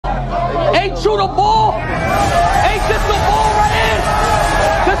Ain't you the Boul? Ain't this the Boul right here?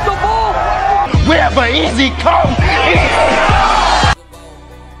 This the Boul? Wherever Eazy comes,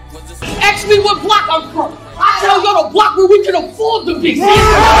 Ask me what block I'm from. I tell y'all the block where we can afford to be.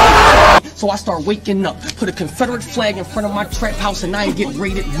 So I start waking up, put a Confederate flag in front of my trap house, and I ain't get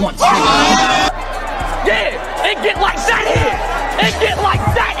raided once. Yeah, it get like that here. It get like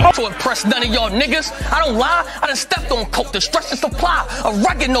that. To impress none of y'all niggas, I don't lie. I done stepped on coke to stretch the supply of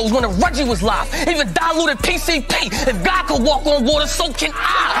Reggae-Nos when the Reggie was live. Even diluted PCP. If God could walk on water, so can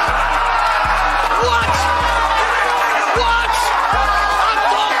I.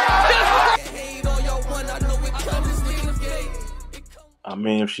 I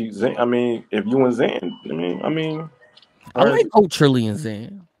mean, if she's, I mean, if you and Zan, I might go Trilly and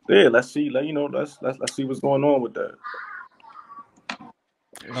Zan. Yeah, let's see. You know, let's see what's going on with that.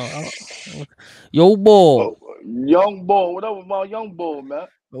 Yo, Boul. Young Boul, what up with my young Boul, man?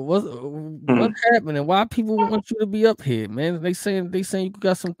 What's happening? Why people want you to be up here, man? They saying you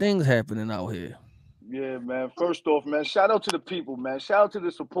got some things happening out here. Yeah, man. First off, man, shout out to the people, man. Shout out to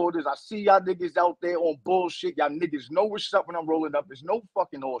the supporters. I see y'all niggas out there on bullshit. Y'all niggas know what's up when I'm rolling up. There's no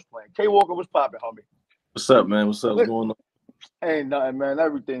fucking horse playing. K Walker, what's poppin', homie? What's up, man? What's up? What's going on? Ain't nothing, man.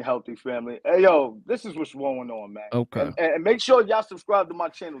 Everything healthy, family. Hey, yo, this is what's going on, man. Okay. And make sure y'all subscribe to my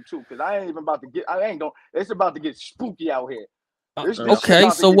channel too, because I ain't even about to get. It's about to get spooky out here. Okay,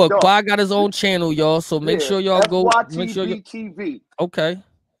 so what? Quad got his own channel, y'all. So make sure y'all go. Make sure you TV. Okay.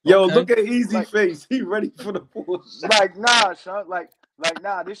 Yo, okay. Look at Eazy face. He ready for the bullshit. Like, nah, son. Like,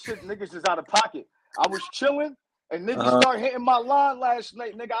 nah. This shit, niggas is out of pocket. I was chilling, and niggas start hitting my line last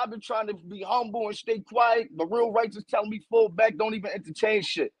night. Nigga, I've been trying to be humble and stay quiet. The real rights is telling me fall back. Don't even entertain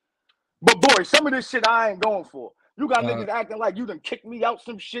shit. But boy, some of this shit I ain't going for. You got niggas acting like you done kicked me out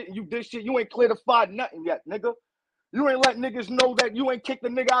some shit and you did shit. You ain't clarified nothing yet, nigga. You ain't let niggas know that you ain't kicked the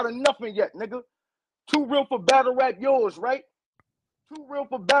nigga out of nothing yet, nigga. Too real for battle rap yours, right? Too real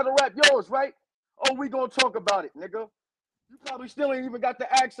for battle rap yours, right? Oh, we gonna talk about it, nigga. You probably still ain't even got the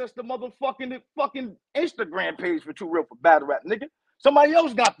access to motherfucking fucking Instagram page for Too Real for Battle Rap, nigga. Somebody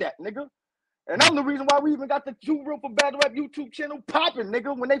else got that, nigga. And I'm the reason why we even got the Too Real for Battle Rap YouTube channel popping,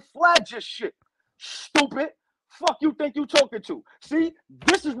 nigga, when they flagged your shit. Stupid. Fuck you think you talking to? See,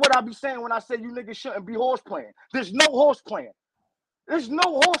 this is what I be saying when I say you niggas shouldn't be horse playing. There's no horse playing. There's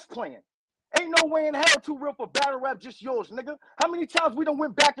no horse playing. Ain't no way in hell Too Real for Battle Rap just yours, nigga. How many times we done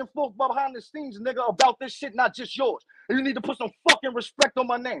went back and forth behind the scenes, nigga, about this shit not just yours? And you need to put some fucking respect on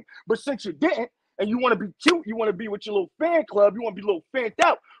my name. But since you didn't, and you want to be cute, you want to be with your little fan club, you want to be a little fanned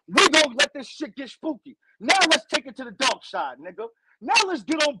out, we gonna let this shit get spooky. Now let's take it to the dark side, nigga. Now let's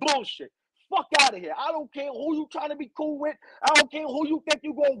get on bullshit. Fuck out of here. I don't care who you trying to be cool with. I don't care who you think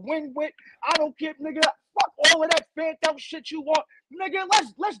you gonna win with. I don't care, nigga. Fuck all of that fanned out shit you want. Nigga,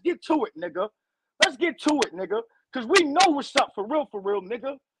 let's get to it, nigga. Let's get to it, nigga. Cause we know what's up for real,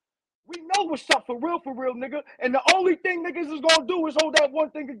 nigga. We know what's up for real, nigga. And the only thing niggas is gonna do is hold that one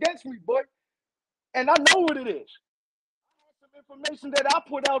thing against me, boy. And I know what it is. I had some information that I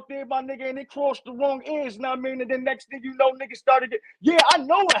put out there, my nigga, and it crossed the wrong ears, know what I mean? And then next thing you know, niggas started yeah, I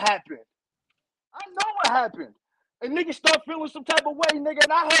know what happened. I know what happened. And niggas start feeling some type of way, nigga,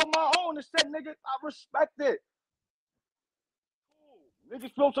 and I held my own and said, nigga, I respect it.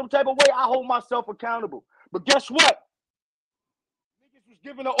 Niggas feel some type of way, I hold myself accountable. But guess what? Niggas was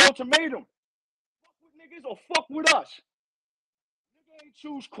given an ultimatum. Fuck with niggas or fuck with us. Nigga ain't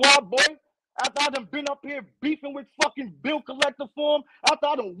choose Quad, boy. After I done been up here beefing with fucking Bill Collector form, after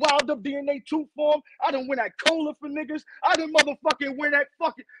I done wild up DNA 2 form, I done win that cola for niggas, I done motherfucking win that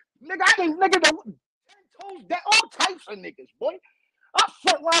fucking, nigga, I done, nigga, 10 toes, that all types of niggas, boy. I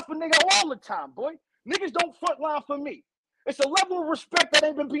front line for nigga all the time, boy. Niggas don't front line for me. It's a level of respect that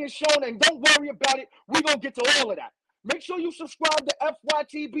ain't been being shown, and don't worry about it. We gonna get to all of that. Make sure you subscribe to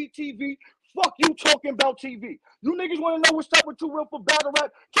FYTB TV. Fuck you talking about TV. You niggas want to know what's up with Too Real for Battle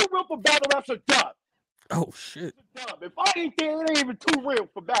Rap? Too Real for Battle Rap's a dub. Oh, shit. It's a dub. If I ain't there, it ain't even Too Real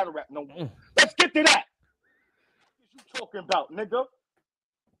for Battle Rap no more. Let's get to that. What you talking about, nigga? I was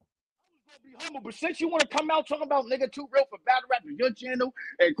gonna be humble, but since you want to come out talking about nigga Too Real for Battle Rap in your channel,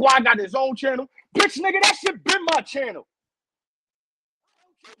 and Quad got his own channel, bitch, nigga, that shit been my channel.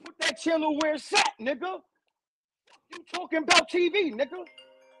 Put that channel where it's at, nigga. You talking about TV, nigga.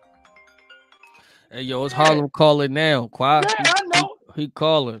 Hey, yo, it's Harlem calling now. Quad. Yeah, I know. He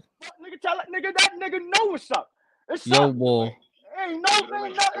calling. Nigga, tell that nigga know what's up. It's yo, up. Boul. Ain't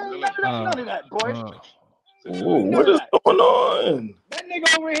none of that, boy. Whoa, what is going on? That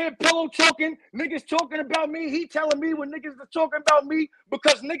nigga over here pillow talking, niggas talking about me. He telling me what niggas are talking about me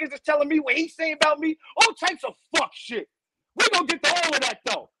because niggas is telling me what he's saying about me. All types of fuck shit. We gonna get to all of that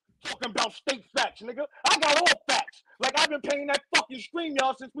though. talking about state facts, nigga. I got all facts. Like I've been paying that fucking stream,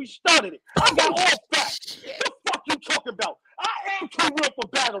 y'all, since we started it. I got all facts. What the fuck you talking about? I am too real for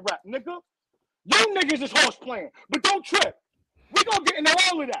battle rap, nigga. You niggas is horse playing, but don't trip. We gonna get into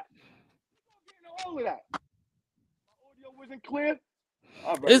all of that. My audio wasn't clear.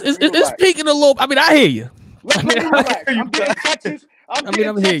 All right, it's speaking a little. I mean, I hear you. Let me relax. I'm getting Texas. I'm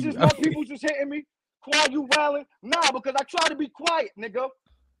getting Texas. My people's just hitting me. Quiet, you wilding? Nah, because I try to be quiet, nigga. I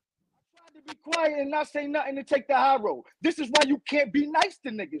try to be quiet and not say nothing to take the high road. This is why you can't be nice to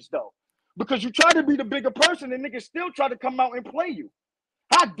niggas, though. Because you try to be the bigger person and niggas still try to come out and play you.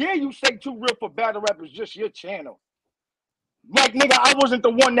 How dare you say Too Real for Battle Rap is just your channel? Like, nigga, I wasn't the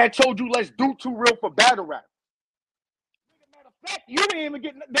one that told you let's do Too Real for Battle Rap. Matter of fact, you didn't even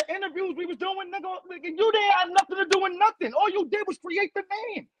get the interviews we was doing, nigga. You didn't have nothing to do with nothing. All you did was create the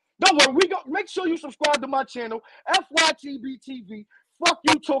name. Don't worry, we go. Make sure you subscribe to my channel, FYTB TV. Fuck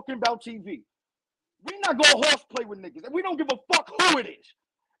you talking about TV. We not gonna horseplay with niggas. We don't give a fuck who it is.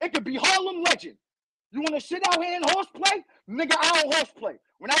 It could be Harlem Legend. You wanna sit out here and horseplay? Nigga, I don't horseplay.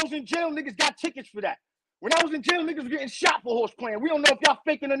 When I was in jail, niggas got tickets for that. When I was in jail, niggas were getting shot for horseplaying. We don't know if y'all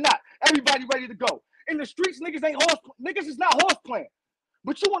faking or not. Everybody ready to go. In the streets, niggas ain't niggas is not horseplaying.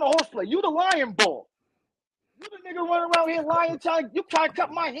 But you wanna horseplay. You the lion ball. You the nigga running around here lying, you try to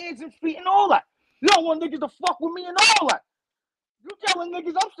cut my hands and feet and all that. You don't want niggas to fuck with me and all that. You telling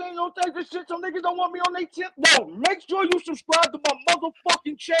niggas I'm saying no type of shit so niggas don't want me on their tip. No, make sure you subscribe to my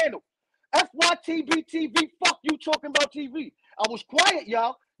motherfucking channel. FYTB TV, fuck you talking about TV. I was quiet,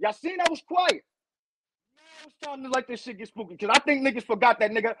 y'all. Y'all seen I was quiet. Now it's time to let this shit get spooky because I think niggas forgot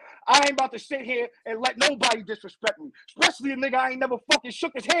that, nigga. I ain't about to sit here and let nobody disrespect me. Especially a nigga I ain't never fucking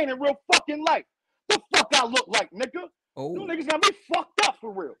shook his hand in real fucking life. The fuck I look like, nigga? Oh. You niggas got me fucked up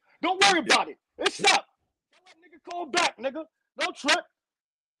for real. Don't worry about it. It's up. Don't let nigga call back, nigga. Don't trip.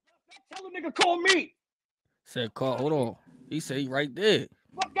 Tell a nigga call me. Said call. Hold on. He said he right there.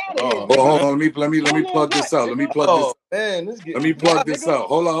 Fuck out of here. Hold on. Let me plug this out. Let me plug this. Man, let me plug this out.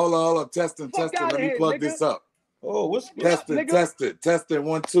 Hold on. Testing. Let me plug this up. Oh, what's testing?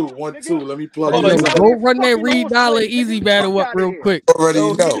 1 2 1 2. Let me plug this up. Go run that Reed Dollar Eazy battle up real quick.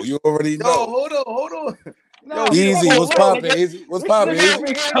 You already know. Hold on. No, Eazy, what's popping? Eazy, what's popping?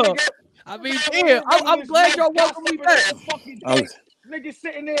 Eazy. I mean, yeah, I'm glad y'all welcome me back. Niggas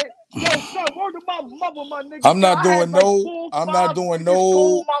sitting there, yo, son, word to my mother, my nigga. I'm not doing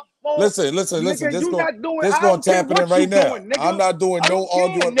no. Listen. This gonna tap in right now. I'm not doing no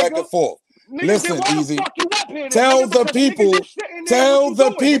arguing back and forth. Listen, Eazy. Tell the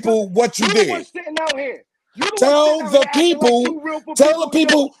people what you did. Tell the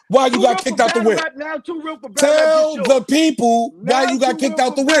people why you got kicked out the whip. Tell the people why you got kicked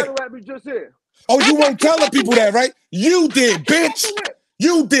out the whip. Oh, you won't tell the people that, right? You did, bitch.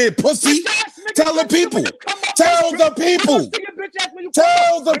 You did, pussy. Tell the people. Tell the people.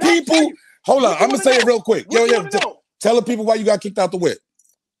 Tell the people. Hold on, I'm gonna say it real quick. Tell the people why you got kicked out the whip.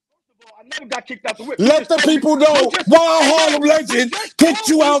 I never got kicked out the whip. Let the people know why Harlem Legend kicked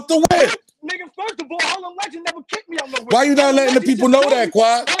you out the whip. Nigga, first of all, Harlem Legend never kicked me out the whip. Why you not letting the people know that,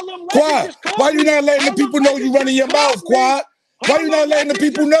 Quad? Quad, why you not letting the people know you running your mouth, Quad? Why you not letting the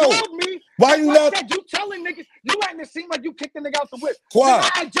people know? Why you not? You telling niggas, you letting it seem like you kicked the nigga out the whip. Quad,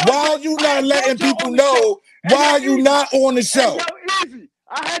 why you not letting people know why you not on the show? Easy.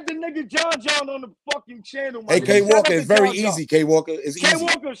 I had the nigga John on the fucking channel. Hey, K Walker, it's very easy. K Walker, it's easy.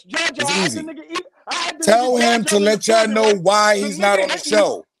 It's easy. Tell him to let y'all know why he's not on the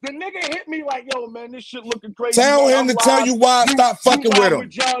show. The nigga hit me like, yo, man, this shit looking crazy. Tell him to tell you why I stopped fucking with him.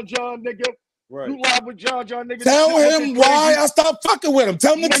 John, nigga. Right. You live with John, nigga. Tell him why I stopped fucking with him.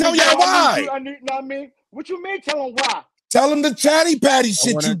 Tell him to tell y'all why. What you mean tell him why? Tell him the chatty patty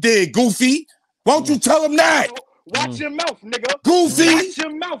shit you did, Goofy. Won't you tell him that? Watch your mouth, nigga. Goofy. Watch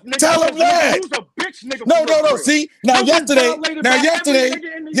your mouth, nigga. Tell him that. You's a bitch, nigga. No. See,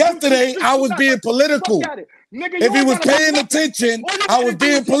 yesterday, I was being political. If he was paying attention, I was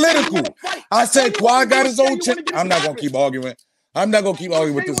being political. I said, Quad got his own channel. I'm not gonna keep arguing. I'm not gonna keep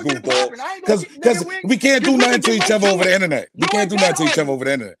arguing with this goofball because we can't do nothing to each other over the internet. We can't do nothing to each other over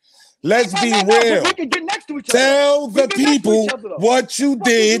the internet. Let's be real. Tell the people what you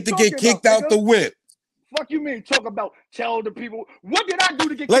did to get kicked out the whip. Fuck you mean talk about tell the people. What did I do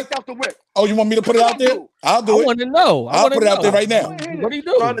to get kicked out the whip? Oh, you want me to put it out there? I'll do it. I want to know. I'll put it out there right now. What do you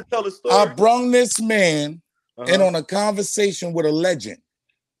do? Trying to tell a story. I brung this man in on a conversation with a legend.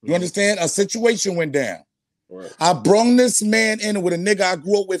 You understand? A situation went down. Right. I brung this man in with a nigga I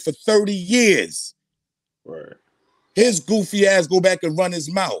grew up with for 30 years. Right. His goofy ass go back and run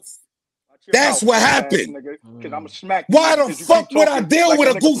his mouth. I That's what happened. Because I'm a smack. Why the fuck would I deal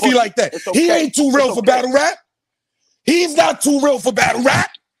with a goofy like that? He ain't too real for battle rap. He's not too real for battle rap.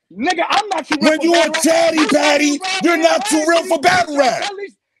 Nigga, I'm not too real. When you a chatty patty, you're not too real for battle rap.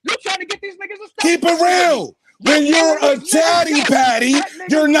 You trying to get these niggas to stop. Keep it real. When you're a chatty patty,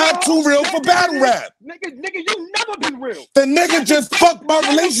 you're not too real for battle rap. Nigga, you never been real. The nigga just fucked my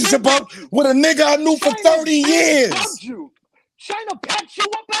relationship up with a nigga I knew for 30 years. China packed you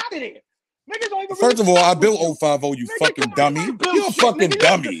up out of there. First of all, I built 050, you fucking dummy. You a fucking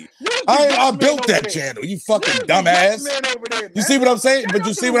dummy. I built that channel, you fucking dumbass. You see what I'm saying? But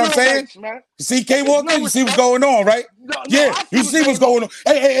you see what I'm saying? You see K Walker? You see what's going on, right? Yeah, you see what's going on.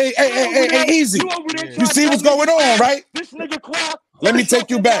 Hey, Eazy. You see what's going on, right? Let me take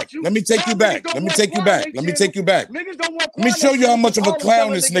you back. Let me take you back. Let me take you back. Let me take you back. Let me show you how much of a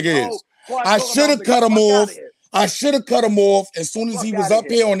clown this nigga is. I should have cut him off. I should have cut him off as soon as he was up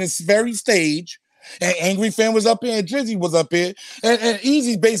here on this very stage, and Angry Fan was up here, and Drizzy was up here, and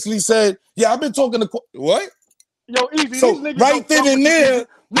Eazy basically said, "Yeah, I've been talking to what." Yo, Eazy, so right then and there,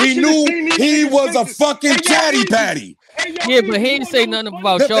 we knew he was a fucking chatty patty. Yeah, but he didn't say nothing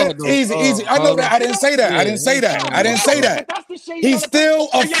about y'all. Easy. I know that. I didn't say that. I didn't say that. I didn't say that. He's still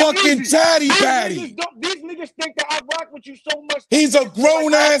a fucking chatty patty. These niggas think that I rock with you so much. He's a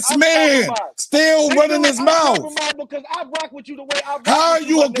grown ass man, still running his mouth. Because I rock with you the way I rock. How are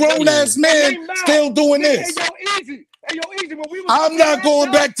you a grown ass man still doing this? I'm not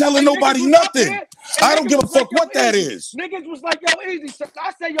going back telling nobody nothing. I don't give a fuck what that is. Niggas was like, yo, Eazy.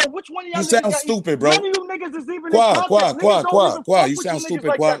 I say, yo, which one of y'all? You sound stupid, bro. None of you niggas is even Qua. You sound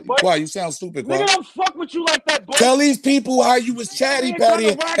stupid, Qua. You sound stupid, Qua. Nigga don't fuck with you like that, boy. Tell these people how you was chatty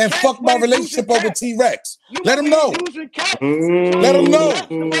patty and fuck my relationship over T-Rex. Let them know. Let them know.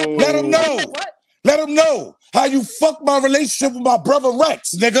 Let them know. Let them know how you fuck my relationship with my brother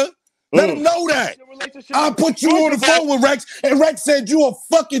Rex, nigga. Let him know that. I put you on the phone with Rex, and Rex said you a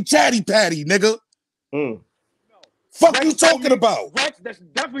fucking chatty patty, nigga. Fuck Rex you talking about? Rex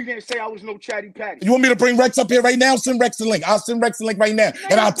definitely didn't say I was no chatty patty. You want me to bring Rex up here right now? Send Rex the link. I'll send Rex the link right now.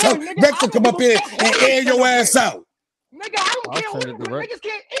 And I'll tell Rex to come up here and air your ass out. Nigga, I don't care what niggas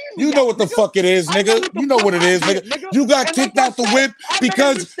can't air me. You know what the fuck it is, nigga. You know what it is, nigga. You got kicked out the whip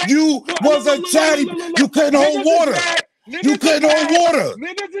because you was a chatty. You couldn't hold water. You couldn't hold water.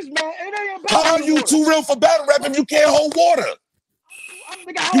 How are you too real for battle rap if you can't hold water?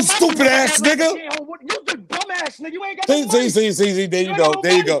 You stupid ass nigga. You the dumb ass nigga. You ain't got no money. See. There you go.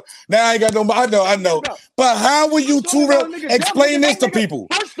 There you go. Now I ain't got no money. I know. But how were you too real? Explain this to people.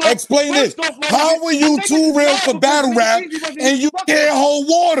 Explain this. How were you too real for battle rap and you can't hold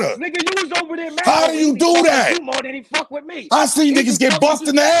water? How do you do that? I see niggas get busted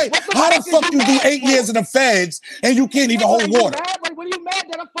in the head. How the fuck you do 8 years in the feds and you can't even hold water?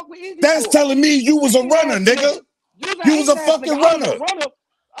 That's telling me you was a runner, nigga. You was a fucking runner.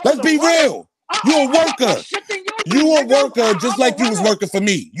 Let's be real. You a worker. You a worker just like you was working for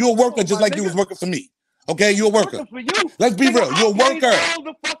me. You a worker just like you was working for me. Okay, you a worker. Let's be real. You a worker.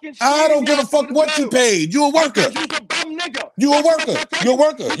 I don't give a fuck what you paid. You a worker. You a worker. You a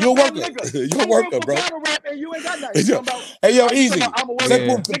worker. You a worker. You a worker, bro. Hey, yo, Eazy.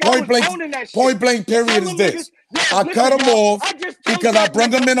 Point blank period is this. I cut him off because I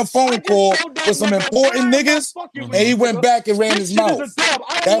brought him in a phone call with some important niggas, and he went back and ran his mouth.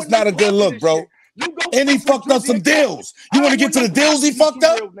 That's not a good look, bro. And he fucked up some deals. You want to get to the deals he fucked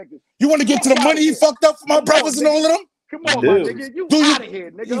up? You want to get to the money he fucked up for my brothers and all of them? Come on, my nigga. You out of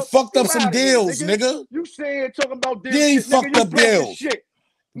here, nigga. He fucked up some deals, nigga. You saying talking about deals? Yeah, he fucked up deals.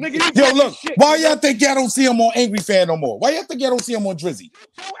 Yo, look, why y'all think y'all don't see him on Angry Fan no more? Why y'all think y'all don't see him on Drizzy?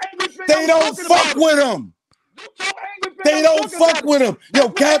 They don't fuck with him. They don't fuck with him. Yo,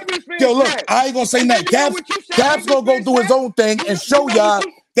 Cap, yo, look, I ain't gonna say nothing. Cap's gonna go do his own thing and show y'all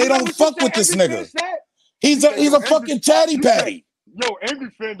they don't fuck with this nigga. He's a fucking chatty patty. Yo, Angry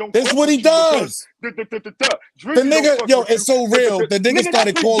Fan don't. This is what he does. The nigga, yo, it's so real. The nigga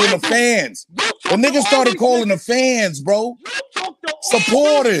started calling the fans. The nigga started calling the fans, bro.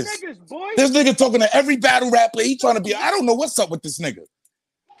 Supporters. This nigga talking to every battle rapper. He trying to be. I don't know what's up with this nigga.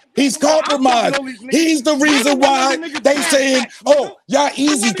 He's compromised. He's the reason why they saying, "Oh, y'all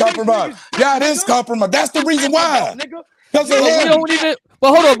Eazy compromised. Y'all this compromised." That's the reason why. Because of him.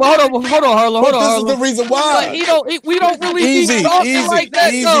 But hold on, Harlem. This is the reason why. We don't really Eazy, like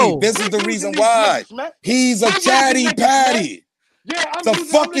that, no. This is the reason why. He's a chatty patty. It's a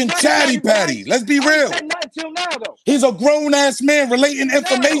fucking chatty patty. Let's be real. He's a grown ass man relating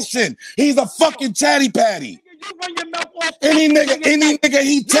information. He's a fucking chatty patty. Any nigga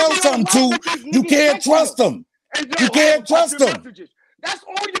he tells something to, you can't trust him. You can't trust him. That's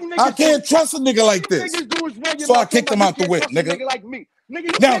all you niggas. I can't trust a nigga like this. So I kicked him out the whip, nigga.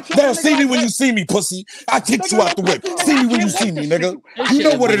 Now see me when you see me, pussy. I kicked you out the whip. See me when you see me, nigga. You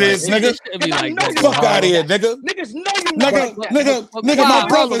know what it is, nigga. Fuck out of here, nigga. Nigga, my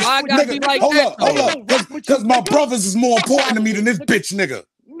brothers. Nigga, hold up. Because my brothers is more important to me than this bitch, nigga.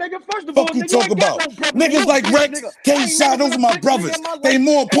 Nigga, first of all, fuck you talk about? Niggas like Rex, K-Shot, those are my brothers. They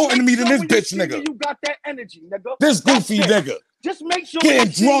more important to me than this bitch, nigga. You got that energy, nigga. This goofy nigga. Just make sure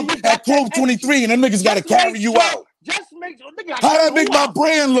getting drunk at Club 23 and them niggas gotta carry you out. Just make sure. How that make my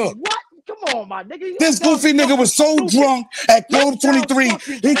brand look? What? Come on, my nigga. This goofy nigga was so drunk at Club 23,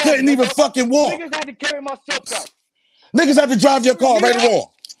 he couldn't even fucking walk. Niggas had to carry myself out. Niggas had to drive your car, right or wrong?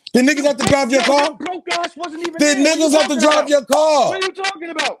 Did niggas have to drive your car? Did niggas have to drive your car? What are you talking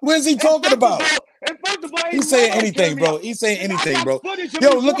about? Where's he talking about? He's saying anything, bro. He's saying anything, bro.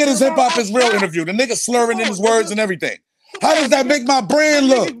 Yo, look at his Hip Hop Is Real interview. The nigga slurring in his words and everything. How does that make my brand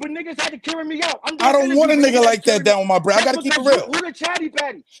look? But niggas had to carry me out. I don't want a nigga like that down on my brand. I gotta keep it real.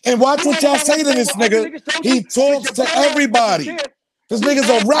 And watch what y'all say to this nigga. He talks to everybody. This nigga's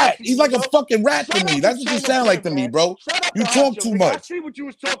a rat. He's like a fucking rat to me. That's what you sound like to me, bro. You talk too much. You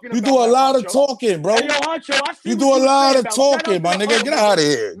do a lot of talking, bro. You do a lot of talking, my nigga. Get out of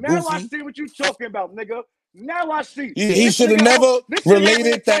here, now I see what you talking about, nigga. Now I see. He should have never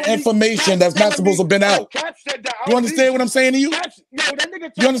related that information that's not supposed to have been out. You understand what I'm saying to you?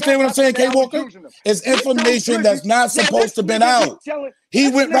 You understand what I'm saying, K Walker? It's information that's not supposed to have been out. He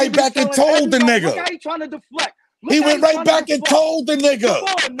went right back and told the nigga. He went right back and told the nigga.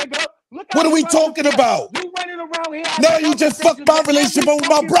 What are we talking about? Now you just fucked my relationship over with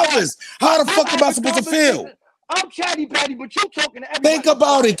my brothers. How the fuck am I supposed to feel? I'm chatty patty, but you talking to everybody. Think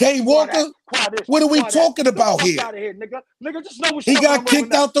about it, K Walker. What are we talking about here? He got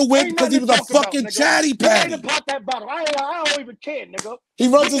kicked out the whip because he was a fucking chatty patty. I don't even care, nigga. He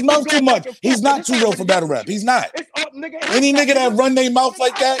runs his mouth too much. He's not too real for battle rap. He's not. Any nigga that run their mouth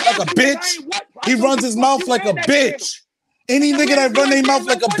like that, like a bitch, he runs his mouth like a bitch. Any nigga that run their mouth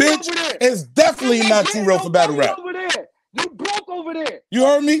like a bitch is definitely not too real for battle rap. You broke over there. You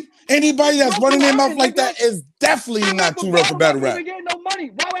heard me? Anybody that's running their mouth like that is definitely not too real for battle rap.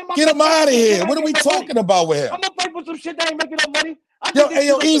 Get him out of here. What are we talking about with him? I'm gonna fight for some shit that ain't making no money. Yo, hey,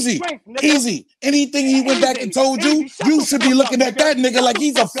 yo, Eazy. Anything he went back and told you, you should be looking at that nigga like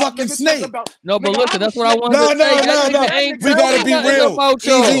he's a fucking snake. No, but look, that's what I wanted to say. No. We gotta be real.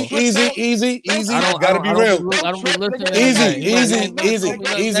 Easy. Gotta be real.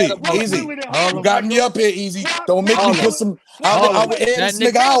 Easy. You got me up here, Easy. Don't make me put some. I would air this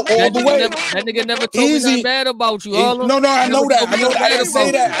nigga out all the way. That nigga never told me nothing bad about you. No, I know that. I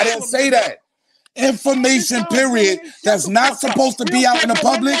didn't say that. Information, period, that's not supposed to be out in the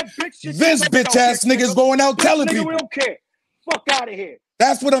public. This bitch ass nigga's going out telling people. We don't care. Fuck out of here.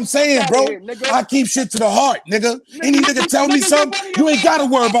 That's what I'm saying, bro. I keep shit to the heart, nigga. Any nigga tell me something, you ain't gotta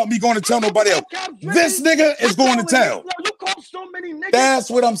worry about me going to tell nobody else. This nigga is going to tell. That's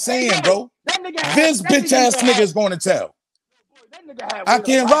what I'm saying, bro. This bitch ass nigga is going to tell. I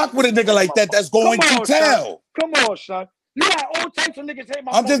can't rock with a nigga like that that's going to tell. Come on, son. You got all types of niggas hate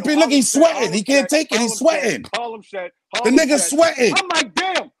my I'm just being looking, he's sweating. He can't take it. He's sweating. The nigga's sweating. I'm like,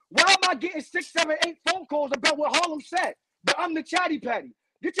 damn, why am I getting 6, 7, 8 phone calls about what Harlem said? But I'm the chatty patty.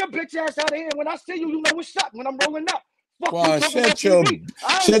 Get your bitch ass out of here. When I see you, you know what's up when I'm rolling up. Wow, shut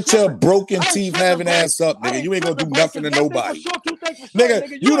your broken teeth having ass up, nigga. You ain't gonna do nothing to nobody.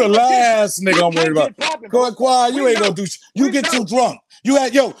 Nigga, you the last nigga I'm worried about. Quiet, you ain't gonna do shit. You get too drunk. You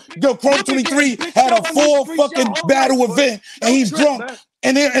had, yo, Chrome 23 had a full fucking battle event and he's drunk.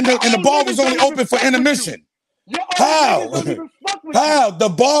 And the bar was only open for intermission. How?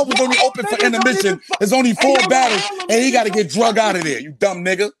 The bar was only open for intermission. There's only 4 battles and he gotta get drug out of there, you dumb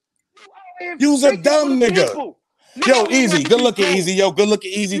nigga. You's a dumb nigga. Yo, Eazy, good looking, Eazy. Yo, good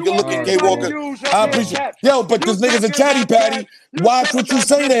looking, Eazy. Good looking, K Walker. I appreciate it. Yo, but this nigga's a chatty patty. Watch what you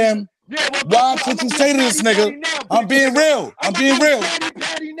say to him. Watch what you say to this nigga. I'm being real.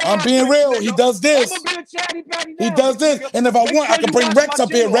 He does this. And if I want, I can bring Rex up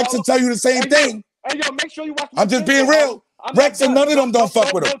here. Rex will tell you the same thing. I'm just being real. Rex and none of them don't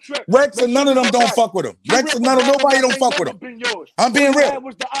fuck with him. Rex and none of them don't fuck with him. Rex and nobody don't fuck with him. I'm being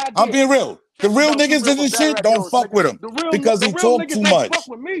real. The real niggas in this shit don't fuck with him because he talk too much.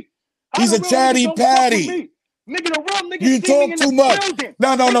 He's a chatty patty. You talk too much.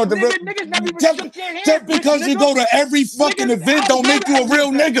 No. Just because you go to every fucking event don't make you a real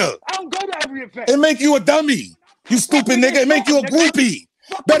nigga. I don't go to every event. It make you a dummy. You stupid nigga. It make you a groupie.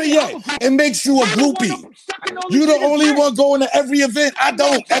 Better yet, it makes you a groupie. You the only one going to every event. I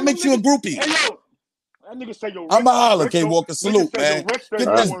don't. That makes you a groupie. That nigga say yo. I'm a holler, K Walker. Salute, man. Get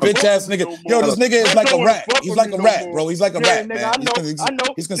this bitch ass nigga. Yo, this nigga is like a rat. He's like a rat, bro. He's like a rat, man. I know. He's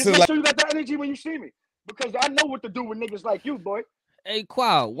Just considered make like. sure you got that energy when you see me, because I know what to do with niggas like you, boy. Hey,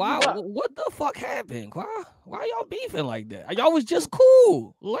 Qua, what the fuck happened, Qua? Why y'all beefing like that? Y'all was just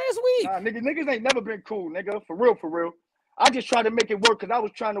cool last week. Nah, niggas ain't never been cool, nigga. For real. I just tried to make it work because I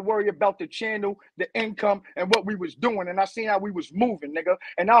was trying to worry about the channel, the income, and what we was doing. And I seen how we was moving, nigga.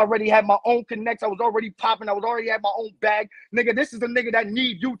 And I already had my own connects. I was already popping. I was already had my own bag. Nigga, this is a nigga that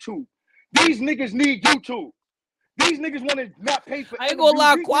need YouTube. These niggas need YouTube. These niggas want to not pay for. I ain't gonna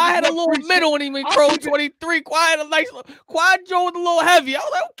lie, Qua had a little middle when he made Pro 23. Qua had a nice, Qua drove a little heavy. I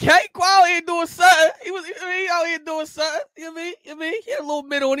was like, okay, Qua out here doing something. He out here doing something. You know what I mean? He had a little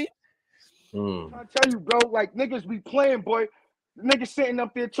middle on him. I tell you, bro, like niggas be playing, boy. Niggas sitting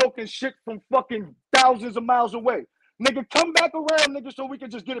up there talking shit from fucking thousands of miles away. Nigga, come back around, nigga, so we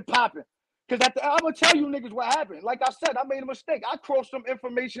can just get it popping. Because I'm going to tell you niggas what happened. Like I said, I made a mistake. I crossed some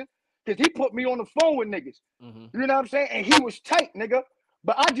information because he put me on the phone with niggas. You know what I'm saying? And he was tight, nigga.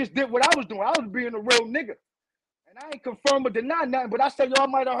 But I just did what I was doing. I was being a real nigga. And I ain't confirm or deny nothing, but I said, yo, I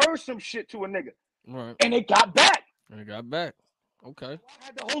might have heard some shit to a nigga. Right. And it got back. Okay. I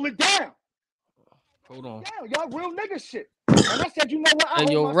had to hold it down. Hold on. Y'all real nigga shit. And I said, you know what? I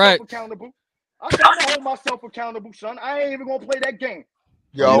hold myself accountable. I said, I'm gonna hold myself accountable, son. I ain't even gonna play that game.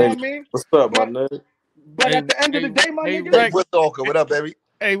 Yo, you know what I mean? What's up, my nigga? But at the end of the day, my nigga, Rex. What up, baby?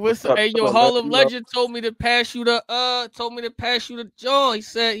 Hey, what's up? Hey, yo, Harlem Legend told me to pass you the John. He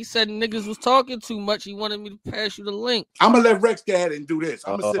said niggas was talking too much. He wanted me to pass you the link. I'm gonna let Rex go ahead and do this.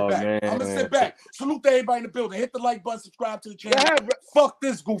 I'm gonna sit back. Man. I'm gonna sit back. Salute to everybody in the building. Hit the like button, subscribe to the channel. Fuck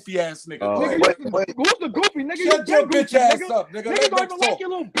this goofy ass nigga. Who's the goofy nigga? Shut your bitch ass up, nigga. Niggas don't even like your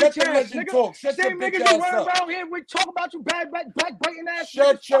little bitch ass nigga. Talk. Shut your bitch ass up. Niggas around here, we talk about you backbiting ass.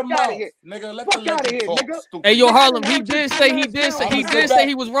 Shut your mouth, nigga. Let the legend talk. Hey, yo, Harlem, he did say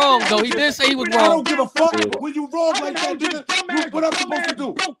he was wrong though. He did say he was wrong. I don't give a fuck. When you wrong like that, nigga, what I'm supposed to do?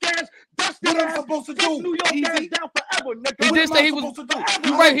 What I'm supposed to do? Easy. He did say he was.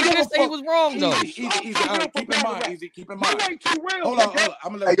 You're right. He did say he was wrong though. Easy. All right, keep in mind, Easy. Keep in mind. Hold on.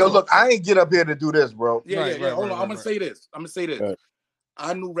 I'm gonna let. Hey, yo, look, I ain't get up here to do this, bro. Yeah. Hold on. I'm gonna say this.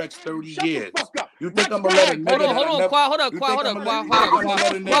 I knew Rex 30 years. You think I'm gonna let a nigga? Hold on, Qua. Hold up. Listen, I'm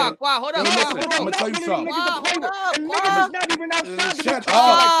gonna tell you something. Shut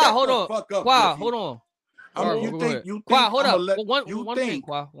up. Hold on. Qua, hold on. You think Qua, hold up. One thing,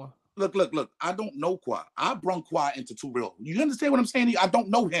 Qua. Look. I don't know Qua. I brung Qua into Too Real. You understand what I'm saying? I don't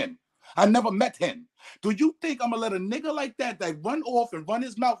know him. I never met him. Do you think I'm gonna let a nigga like that run off and run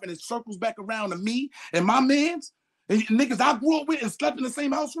his mouth and it circles back around to me and my mans? And niggas I grew up with and slept in the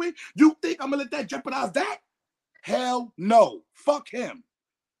same house with, you think I'm gonna let that jeopardize that? Hell no. Fuck him.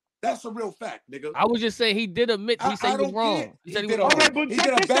 That's a real fact, nigga. I was just saying he did admit he said he was wrong. He did a bad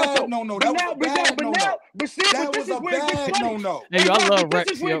no. That was a bad no. That was a bad no. Hey, I love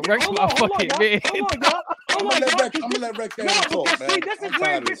Rex. Yo, Rex my fucking man. I'm gonna let Rex talk, man. See, this is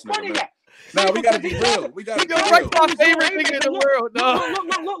where it gets funny at. Now we gotta be real. Rex my favorite nigga in the world, dog.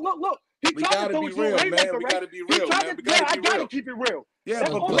 Look. We gotta be real, man. We gotta be real, man. We gotta be real. I gotta keep it real. Yeah,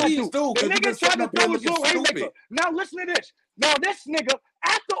 but please do, because you been sitting up here looking stupid. Now listen to this. Now this nigga,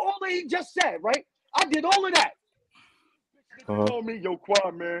 after all that he just said, right? I did all of that. Told me, yo, Qua,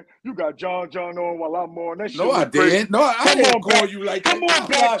 man, you got John on while I'm on. That shit no, I didn't. No, I didn't call you like that. Come on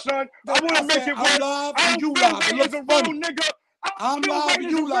back, son. I want to make it work. I'm live and you live. It looks funny. I'm live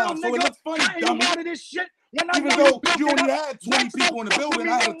and you live, so it looks funny, dummy. Out of this shit. Even though you only had 20 people in the building,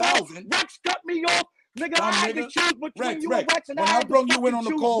 I had 1,000. Rex cut me off. Nigga, I had to choose between you and Rex. When I brought you in on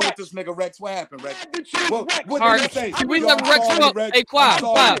the call with this nigga Rex, what happened, Rex? What did he say? Can we let Rex talk? Hey, Qua.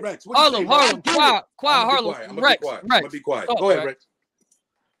 Harlem. Qua. Rex. I'm gonna be quiet. Go ahead, Rex.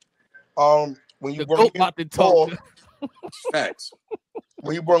 When you brought me in on the call, facts.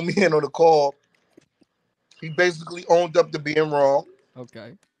 When you brought me in on the call, he basically owned up to being wrong.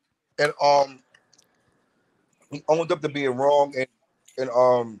 Okay. And he owned up to being wrong and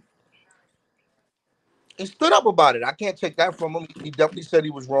he stood up about it. I can't take that from him. He definitely said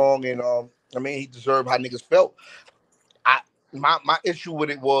he was wrong, and I mean, he deserved how niggas felt. My issue with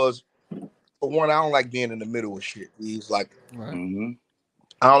it was, for one, I don't like being in the middle of shit. He's like, I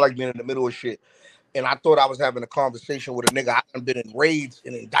don't like being in the middle of shit. And I thought I was having a conversation with a nigga I've been in raids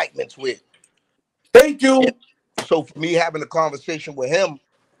and indictments with. Thank you. And so for me having a conversation with him,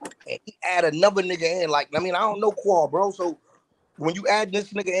 and he add another nigga in, like, I mean, I don't know Qua, bro. So when you add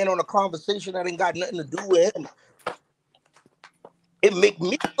this nigga in on a conversation that ain't got nothing to do with him, It make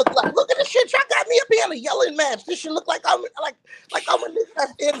me look at this shit. Y'all got me up here in a yelling match. This shit look like I'm a nigga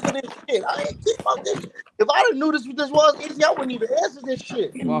that's in for this shit. I ain't think about this. If I done knew this was easy, I wouldn't even answer this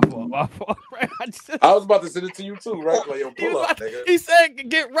shit. My fault. Right? I was about to send it to you too, Rex. Like, yo, pull up, nigga. He said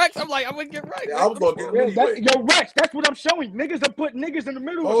get Rex. I'm like, I'm gonna get Rex. Yeah, I was gonna get him anyway. Yo, Rex, that's what I'm showing. Niggas have put niggas in the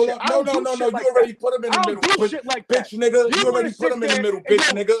middle Hold of shit. up. No. You already put him in the middle. I don't do shit like that. Bitch, nigga. You already put him in the middle,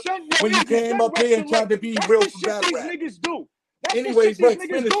 bitch, nigga. When you came up here and tried to be real for battle rap. Niggas do. Anyways, Rex,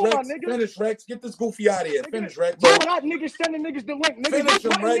 finish, Rex. Get this goofy out of here. Finish, Rex. You got niggas sending niggas the link. Niggas finish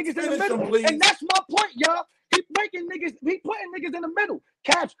him, Rex. Niggas Finish in the middle. him, please. And that's my point, y'all. He putting niggas in the middle.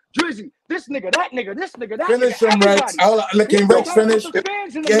 Caps, Drizzy, this nigga, that nigga, this nigga, that finish nigga. Finish him, Rex. Can Rex finish?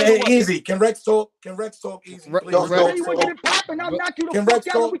 Yeah, easy. Can Rex talk? Can Rex talk easy? Please. Can Rex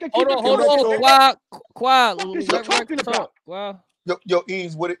talk? Hold on. Quiet. Let Rex talk. Wow. Yo,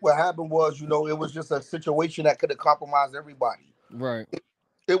 Ease, what happened was, it was just a situation that could have compromised everybody. Right.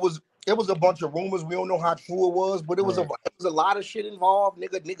 It was a bunch of rumors. We don't know how true it was, but it was a lot of shit involved.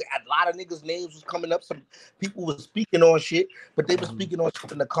 Nigga, a lot of niggas' names was coming up. Some people were speaking on shit, but they were speaking on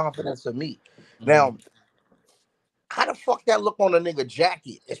shit in the confidence of me. Now, how the fuck that look on a nigga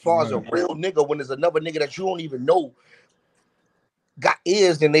jacket as far as a real nigga when there's another nigga that you don't even know got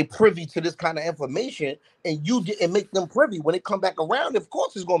ears and they privy to this kind of information, and you didn't make them privy? When it come back around, of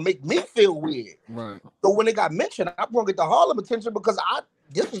course it's gonna make me feel weird. Right. So when it got mentioned, I brought it to Harlem attention because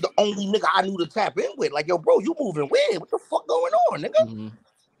this was the only nigga I knew to tap in with. Like, yo, bro, you moving weird. What the fuck going on, nigga?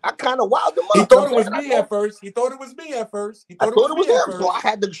 I kind of wowed him up. He thought it was me at first. I thought it was him, so I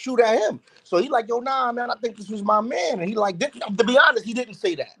had to shoot at him. So he like, yo, nah, man, I think this was my man. And he like, to be honest, he didn't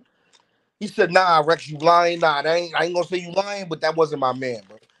say that. He said, nah, Rex, you lying. Nah, I ain't gonna say you lying, but that wasn't my man,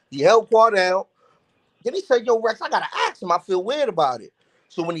 bro. He held Quad down. Then he said, yo, Rex, I gotta ask him. I feel weird about it.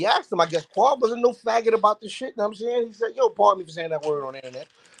 So when he asked him, I guess Quad wasn't no faggot about this shit. You know what I'm saying? He said, yo, pardon me for saying that word on the internet.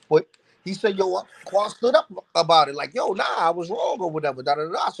 But he said, yo, Quad stood up about it. Like, yo, nah, I was wrong or whatever.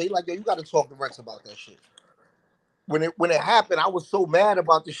 So he like, yo, you gotta talk to Rex about that shit. When it happened, I was so mad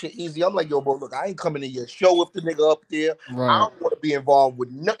about this shit, Easy. I'm like, yo, bro, look, I ain't coming to your show if the nigga up there. Right. I don't want to be involved with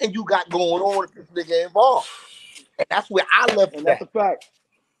nothing you got going on if this nigga involved. And that's where I left it at. That's a fact.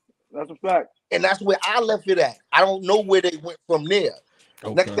 That's a fact. And that's where I left it at. I don't know where they went from there.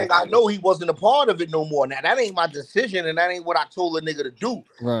 Okay. Next thing I know, he wasn't a part of it no more. Now, that ain't my decision, and that ain't what I told a nigga to do.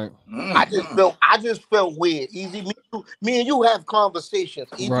 Right. I just felt weird. Easy, me and you have conversations.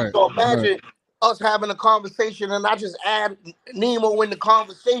 Easy, right. So imagine us having a conversation, and I just add Nemo in the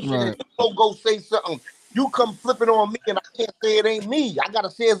conversation, and you go say something. You come flipping on me, and I can't say it ain't me. I gotta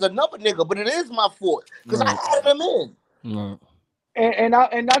say it's another nigga, but it is my fault because I added him in. Right.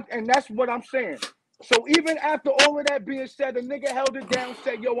 And that's what I'm saying. So even after all of that being said, the nigga held it down,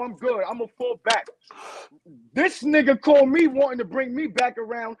 said, yo, I'm good. I'm a full back. This nigga called me wanting to bring me back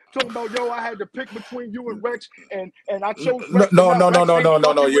around, talking about, yo, I had to pick between you and Rex, and I chose Rex. No.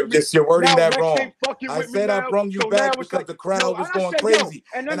 You're wording that wrong. I said I brought you back because the crowd was going crazy.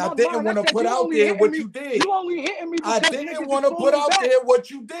 And I didn't want to put out there what you did. You only hitting me I didn't want to put out there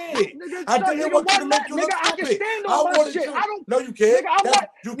what you did. I didn't want you to make you look stupid. I wanted you. No, you can't.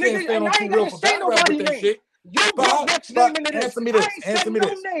 You can't stand on 2 Real for battle rap with that shit. Answer me this. Answer me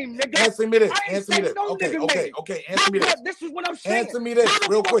this. Answer me this. Okay. Answer me this. This is what I'm saying. Answer me this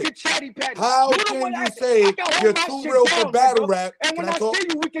real quick. How can you say you're too real for battle rap? And when I see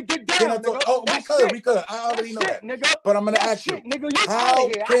you, we can get down. Oh, we could. I already know that. But I'm gonna ask you, how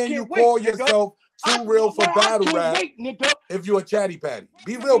can you call yourself too real for battle rap if you're a chatty patty?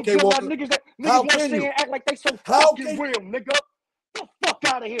 Be real, K Walker. How can you? Act like they so fucking real, nigga. Get the fuck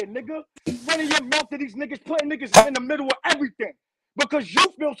out of here, nigga. Running your mouth to these niggas, putting niggas in the middle of everything because you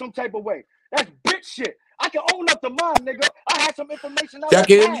feel some type of way. That's bitch shit. I can own up to mine, nigga. I had some information. Y'all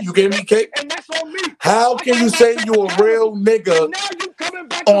gave me, you gave me cake. And that's on me. How can you say you a real nigga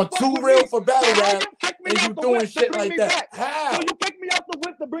on 2 Real for battle rap and you doing shit like that? How? So you pick me out the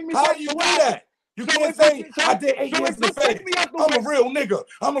whip to bring me back. How do you do that? You can't say I did 8 years in the Fed. I'm a real nigga.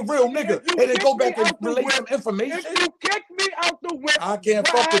 And then go back and relate some information. If you kick me out the whip, I can't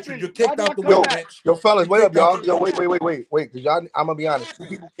fuck with you. You're kicked out the whip, bitch. Yo, fellas, wait up, y'all. Yo, wait. Because y'all, I'm gonna be honest. 2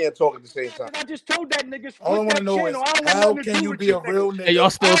 people can't talk at the same time. I just told that nigga. All I want to know is how can you be a real nigga? Hey, y'all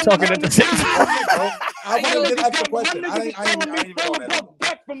still talking at the same time? I want to ask a question. I ain't even on that.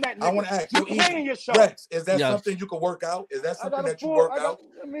 I want to ask you, Rex, is that something you can work out? Is that something that you work out?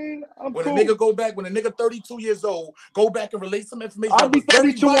 I mean, I'm when cool. A nigga go back, when a nigga 32 years old, go back and relate some information. I'll be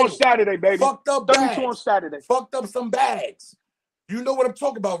 32 on Saturday, baby. Fucked up 32 bags. On Saturday. Fucked up some bags. You know what I'm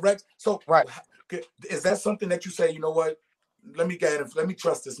talking about, Rex? So, is that something that you say, you know what? Let me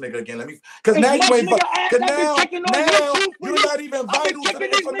trust this nigga again. Because now you ain't. Now you're not even vital to the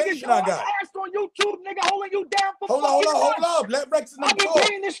information I got. I asked on YouTube, nigga, holding you down for hold up. Let Rex and them talk. I've been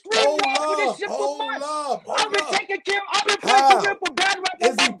being the street for this shit for months. I've been taking care. I've been fighting for bad rap.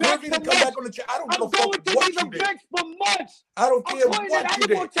 Is he privy to come back on the chat? I don't give a fuck what you did. For months. I don't care what you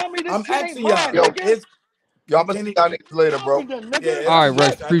did. I'm asking y'all. Y'all must see y'all niggas later, bro. Yeah, all right,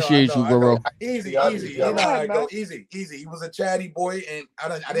 Rex. Appreciate you, bro. Easy. Easy. He was a chatty boy, and I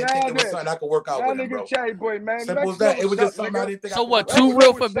didn't think it was something I could work out with him, bro. Chatty boy, man. Simple as that. It was just something I didn't think. So what? Too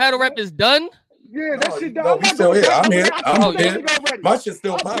real for battle rap is done? Yeah, that shit done. No, we still here. I'm here. My shit's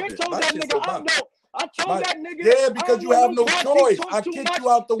still popping. I told that nigga. Yeah, because you have no choice. I kicked you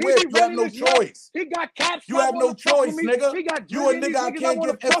out the whip. You have no choice. He got caps. You have no choice, nigga. You a nigga I can't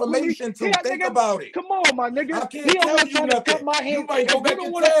give information to. Think about it. Come on, my nigga. I can't tell you nothing. You might go back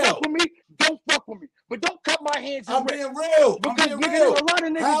and tell. Don't fuck with me. But don't cut my hands. I'm being real. Because niggas, a lot of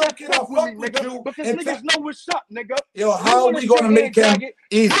niggas how can I fuck with me, nigga? Because niggas know what's up, nigga. Yo, how are we gonna make him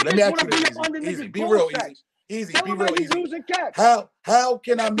easy? Let me ask you this. Easy. Be real, easy. Easy, be real, easy. How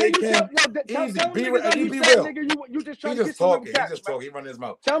can I make him easy? Be real. You just he just talking. He just talking. He running his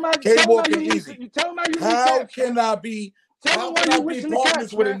mouth. K-walking easy. How can I be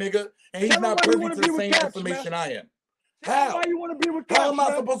partners with a nigga and he's not privy to the same information I am? How? How am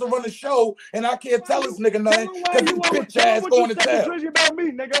I supposed to run a show and I can't tell this nigga nothing because his bitch ass going to tell?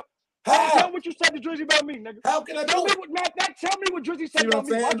 How? Tell what you said to Drizzy about me, nigga. How can I do it? Tell me what Drizzy said about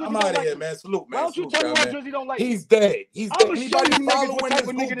me. I'm out of here, man. Salute, man. Why don't you tell me why Drizzy don't like me? He's dead. He's dead. Anybody following this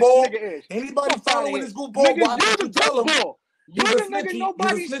group ball? Anybody following this group ball? Why don't you tell him? You the nigga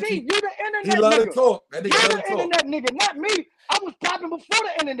nobody see. You the internet nigga. He love to talk. That nigga you love to talk. Internet nigga, not me. I was popping before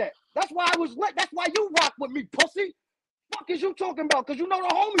the internet. That's why I was lit. That's why you rock with me, pussy. Fuck is you talking about? Because you know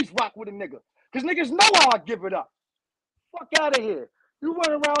the homies rock with a nigga. Because niggas know how I give it up. Fuck out of here. You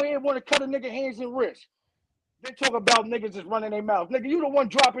run around here and want to cut a nigga hands and wrists. They talk about niggas just running their mouth. Nigga, you the one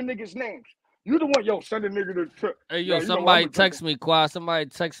dropping niggas' names. You the one, send a nigga to trip. Hey, somebody text me, Quad. Somebody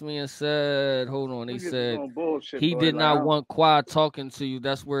text me and said, hold on. They said he did not want Quad talking to you.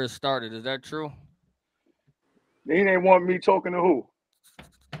 That's where it started. Is that true? He didn't want me talking to who?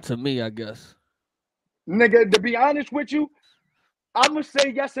 To me, I guess. Nigga, to be honest with you, I'm going to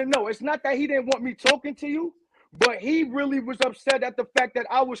say yes and no. It's not that he didn't want me talking to you. But he really was upset at the fact that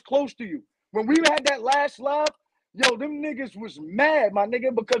I was close to you. When we had that last live, them niggas was mad, my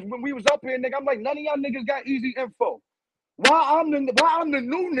nigga, because when we was up here, nigga, I'm like, none of y'all niggas got Eazy info. Why I'm the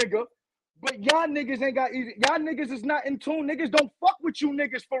new nigga, but y'all niggas ain't got Eazy. Y'all niggas is not in tune. Niggas don't fuck with you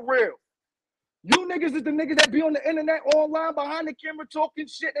niggas for real. You niggas is the niggas that be on the internet online behind the camera talking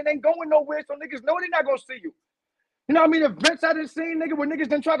shit and ain't going nowhere, so niggas know they not gonna see you. You know what I mean? Events I done seen, nigga, where niggas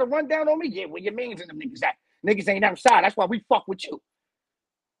done try to run down on me, yeah, where your mans and them niggas at? Niggas ain't outside. That's why we fuck with you.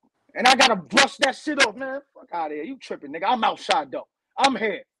 And I gotta brush that shit off, man. Fuck out of here. You tripping, nigga. I'm outside, though. I'm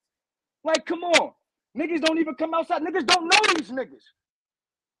here. Like, come on. Niggas don't even come outside. Niggas don't know these niggas.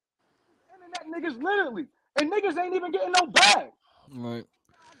 Internet niggas, literally. And niggas ain't even getting no bag. Right.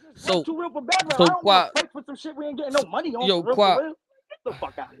 So, too real for bad, I don't want to fight for some shit we ain't getting no money on. Yo, for real. Get the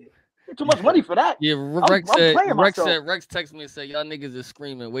fuck out of here. Too much money for that. Yeah, Rex texted me and said, y'all niggas is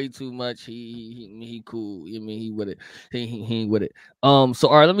screaming way too much. He cool. I mean, he with it. He ain't with it. So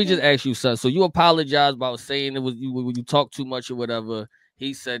all right, let me just ask you, son. So you apologize about saying it was you talk too much or whatever.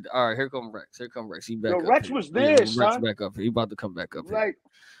 He said, all right, here come Rex. He back up. Rex was there, son. Rex back up. He about to come back up. Right.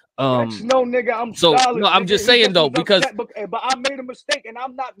 Rex, no, nigga, I'm solid. No, I'm just saying though, because but I made a mistake and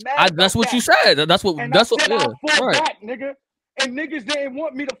I'm not mad. That's what you said. That's what right. Back, nigga. And niggas didn't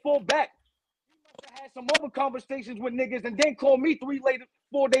want me to fall back. I had some other conversations with niggas and then call me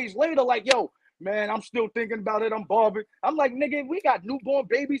 4 days later, like, yo, man, I'm still thinking about it. I'm bothered. I'm like, nigga, we got newborn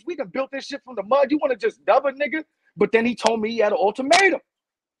babies. We done built this shit from the mud. You want to just dub it, nigga? But then he told me he had an ultimatum.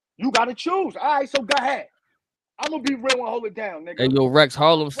 You got to choose. All right, so go ahead. I'm going to be real and hold it down, nigga. Hey, yo, Rex,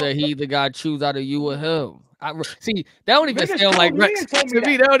 Harlem said he either got to choose out of you or him. See, that don't even sound like Rex. To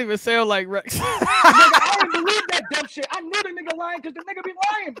me, that don't even sound like Rex. Nigga, I didn't believe that dumb shit. I knew the nigga lying because the nigga be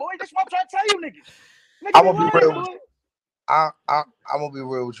lying, boy. That's what I'm trying to tell you, niggas. Nigga I'm gonna be real with you. I'm gonna be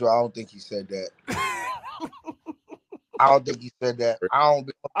real with you. I don't think he said that. I don't think he said that. I'm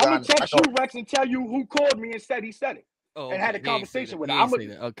gonna text you, Rex, and tell you who called me and said he said it. Oh, and had a conversation with him.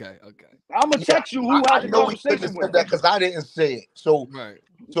 Okay. I'm gonna text you who had the conversation with him. Because I didn't say it. So,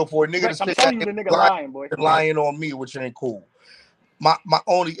 so for a nigga to say that, the nigga lying, boy, lying on me, which ain't cool. My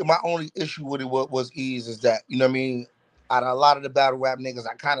only issue with it was Eazy is that, you know what I mean? Out of a lot of the battle rap niggas,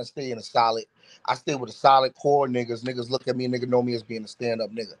 I kind of stay I stay with a solid core niggas. Niggas look at me, nigga know me as being a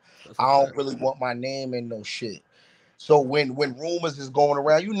stand-up nigga. I don't really want my name in no shit. So when rumors is going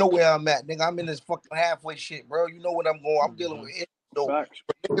around, you know where I'm at, nigga. I'm in this fucking halfway shit, bro. You know what I'm going. I'm dealing with it. So when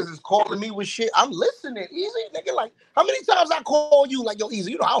niggas is calling me with shit, I'm listening. Easy, nigga. Like, how many times I call you like, yo,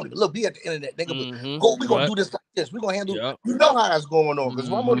 Easy, you know, I don't even look, be at the internet, nigga. But we gonna do this like this. We gonna handle you know how that's going on. Because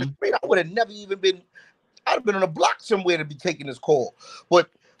if I'm on the street, I would have never even been, I'd have been on a block somewhere to be taking this call. But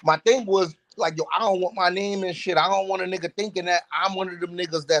my thing was, like, yo, I don't want my name and shit. I don't want a nigga thinking that I'm one of them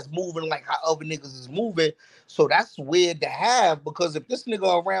niggas that's moving like how other niggas is moving. So that's weird to have, because if this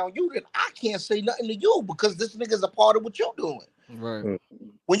nigga around you, then I can't say nothing to you because this nigga's a part of what you're doing. Right.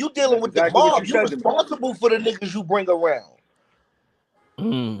 When you're dealing with the mob, you're responsible for the niggas you bring around.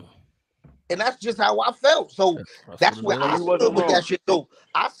 And that's just how I felt. So that's where I stood with that shit. So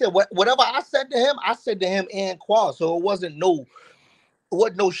I said, whatever I said to him and Quad. So it wasn't no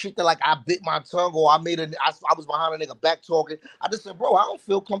shit that like I bit my tongue or I was behind a nigga back talking. I just said, bro, I don't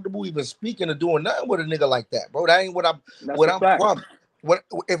feel comfortable even speaking or doing nothing with a nigga like that, bro. That ain't what I'm from.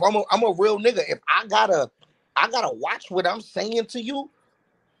 If I'm a real nigga, if I gotta watch what I'm saying to you,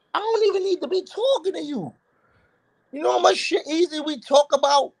 I don't even need to be talking to you. You know how much shit Easy we talk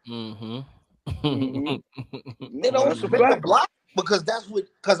about? You know, spin the block,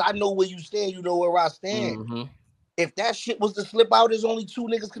 because I know where you stand, you know where I stand. If that shit was to slip out, there's only two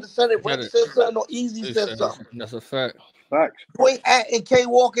niggas could have said it. Rex said something or Eazy said something. That's a fact. Facts. You ain't and K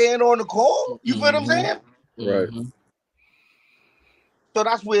Walker in on the call. You feel what I'm saying? Right. So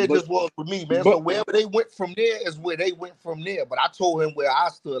that's where it just was with me, man. So wherever they went from there is where they went from there. But I told him where I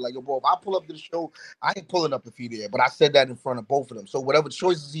stood. Like, yo, bro, if I pull up to the show, I ain't pulling up if he there. But I said that in front of both of them. So whatever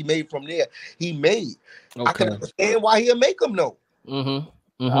choices he made from there, he made. I can understand why he'll make them know.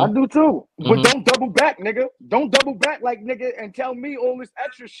 I do too. But don't double back, nigga. Don't double back like nigga and tell me all this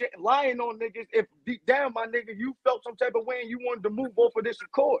extra shit and lying on niggas if deep down, my nigga, you felt some type of way and you wanted to move off of this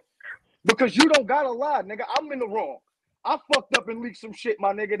accord. Because you don't gotta lie, nigga. I'm in the wrong. I fucked up and leaked some shit,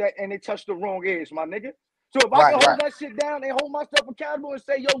 my nigga, and it touched the wrong ears, my nigga. So if I can hold that shit down and hold myself accountable and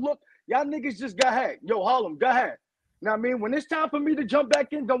say, yo, look, y'all niggas just got hacked. Yo, Harlem, go ahead. Know what I mean? When it's time for me to jump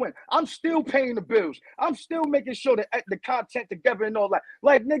back in, go in. I'm still paying the bills. I'm still making sure that the content together and all that.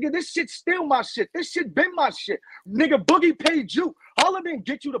 Like, nigga, this shit's still my shit. This shit been my shit. Nigga, Boogie paid you. Harlem didn't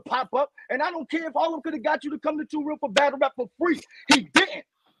get you to pop up. And I don't care if Harlem could have got you to come to 2 Real for Battle Rap for free. He didn't.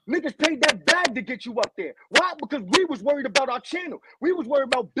 Niggas paid that bag to get you up there. Why? Because we was worried about our channel. We was worried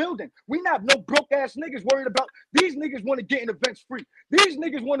about building. We not no broke-ass niggas worried about. These niggas want to get in events free. These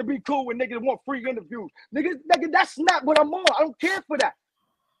niggas want to be cool and niggas want free interviews. Nigga, that's not what I'm on. I don't care for that.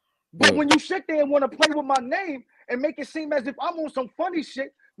 But when you sit there and want to play with my name and make it seem as if I'm on some funny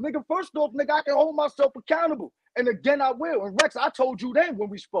shit, nigga, first off, nigga, I can hold myself accountable. And again, I will. And Rex, I told you then when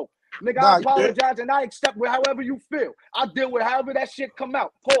we spoke. Nigga, I apologize and I accept with however you feel. I deal with however that shit come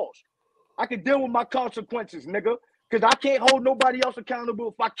out. Pause. I can deal with my consequences, nigga. Because I can't hold nobody else accountable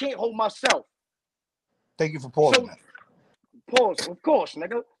if I can't hold myself. Thank you for pausing. Pause, of course,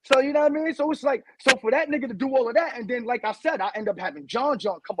 nigga. So, you know what I mean? So it's like, so for that nigga to do all of that, and then, like I said, I end up having John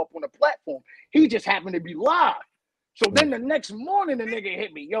come up on the platform. He just happened to be live. So then the next morning, the nigga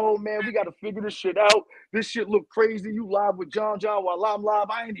hit me. Yo, man, we got to figure this shit out. This shit look crazy. You live with John while I'm live.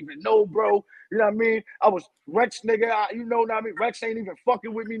 I ain't even know, bro. You know what I mean? I was Rex, nigga. You know what I mean? Rex ain't even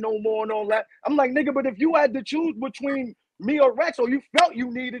fucking with me no more and all that. I'm like, nigga, but if you had to choose between me or Rex, or you felt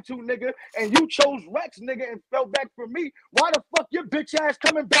you needed to, nigga, and you chose Rex, nigga, and fell back for me, why the fuck your bitch ass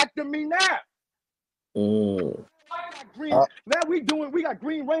coming back to me now? Now we got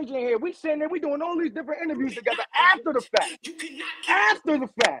Green Ranger in here. We sitting there, we doing all these different interviews together after the fact. After the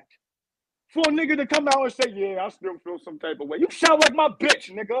fact. For a nigga to come out and say, yeah, I still feel some type of way. You sound like my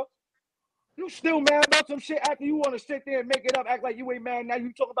bitch, nigga. You still mad about some shit after you want to sit there and make it up, act like you ain't mad. Now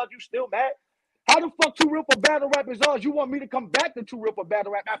you talk about you still mad. How the fuck 2 Real for Battle Rap is ours? You want me to come back to 2 Real for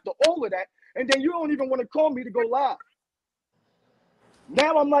Battle Rap after all of that, and then you don't even want to call me to go live.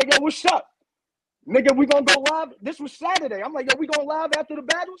 Now I'm like, yo, what's up? Nigga, we gonna go live? This was Saturday. I'm like, yo, we gonna live after the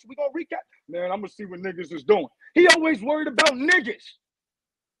battles? We gonna recap? Man, I'm gonna see what niggas is doing. He always worried about niggas.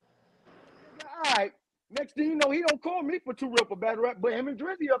 All right. Next thing you know, he don't call me for 2 Real for Battle Rap, but him and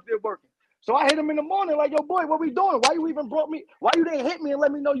Drizzy up there working. So I hit him in the morning like, yo, boy, what we doing? Why you even brought me? Why you didn't hit me and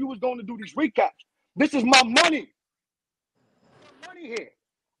let me know you was going to do these recaps? This is my money. Money here.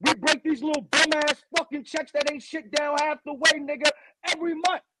 We break these little bum-ass fucking checks that ain't shit down half the way, nigga, every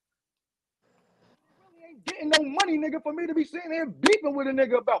month. Ain't getting no money, nigga, for me to be sitting here beefing with a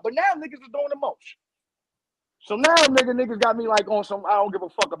nigga about. But now niggas is doing the most. So now niggas got me like on some, I don't give a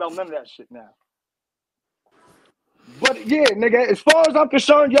fuck about none of that shit now. But yeah, nigga, as far as I'm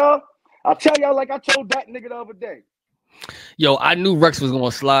concerned, y'all, I'll tell y'all like I told that nigga the other day. Yo, I knew Rex was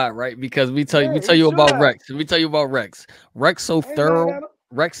gonna slide, right? Because we tell you about Rex. Let me tell you about Rex. Rex so thorough.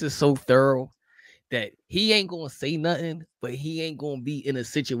 Rex is so thorough that he ain't gonna say nothing, but he ain't gonna be in a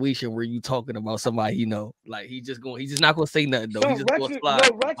situation where you talking about somebody he know. Like he's just not gonna say nothing though. He's just gonna slide.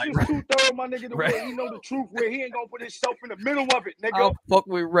 Rex is too thorough, my nigga, the way he know the truth, where he ain't gonna put himself in the middle of it, nigga. I'll fuck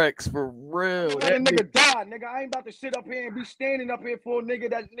with Rex for real. That nigga die, nigga. I ain't about to sit up here and be standing up here for a nigga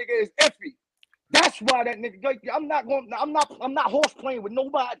that nigga is iffy. That's why that nigga. I'm not horse playing with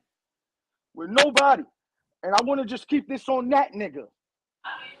nobody. And I want to just keep this on that nigga.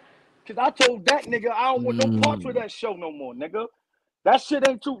 Cause I told that nigga I don't want no parts with that show no more, nigga. That shit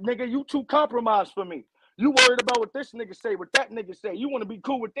ain't too, nigga. You too compromised for me. You worried about what this nigga say, what that nigga say. You want to be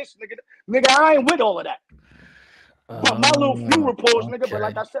cool with this nigga. Nigga, I ain't with all of that. My little few reports, nigga. But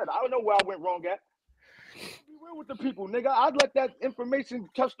like I said, I don't know where I went wrong at. Be real with the people, nigga. I'd let that information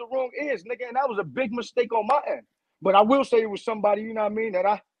touch the wrong ears, nigga. And that was a big mistake on my end. But I will say it was somebody, you know what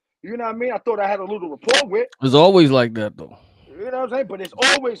I mean, I thought I had a little rapport with. It's always like that, though. You know what I'm saying? But it's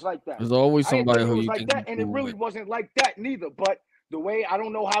always like that. There's always somebody who was you like that, and it really wasn't like that neither. But the way, I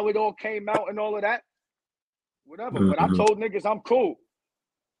don't know how it all came out and all of that, whatever. But I told niggas I'm cool,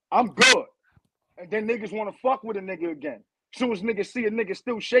 I'm good, and then niggas want to fuck with a nigga again. As soon as niggas see a nigga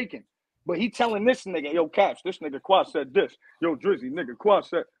still shaking, but he telling this nigga, yo, Caps, this nigga Quad said this, yo, Drizzy, nigga Quad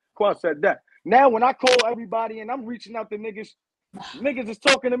said that. Now when I call everybody and I'm reaching out to niggas is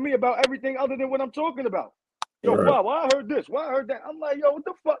talking to me about everything other than what I'm talking about. Yo, wow, why I heard this? Why I heard that? I'm like, yo, what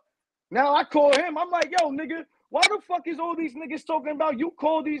the fuck? Now I call him. I'm like, yo, nigga, why the fuck is all these niggas talking about? You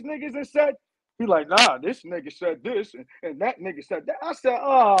called these niggas and said, he like, nah, this nigga said this and that nigga said that. I said,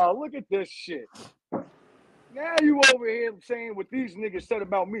 oh, look at this shit. Now you over here saying what these niggas said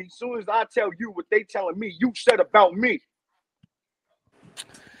about me. As soon as I tell you what they telling me, you said about me.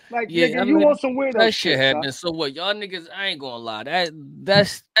 Like, yeah, nigga, you want some weirdo that shit happens. So what, y'all niggas? I ain't gonna lie.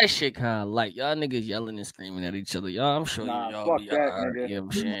 That shit kind of like y'all niggas yelling and screaming at each other. Y'all, I'm sure y'all fuck be that, nigga. You know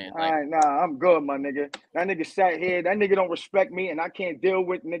what I'm saying? All right, nah, I'm good, my nigga. That nigga sat here. That nigga don't respect me, and I can't deal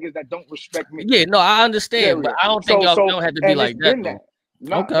with niggas that don't respect me. Yeah, no, I understand, but I don't think y'all don't have to be like that.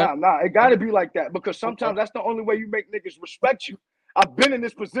 Nah, it gotta be like that because sometimes that's the only way you make niggas respect you. I've been in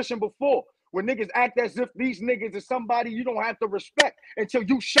this position before. When niggas act as if these niggas is somebody you don't have to respect until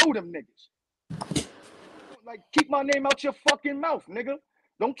you show them niggas. Like, keep my name out your fucking mouth, nigga.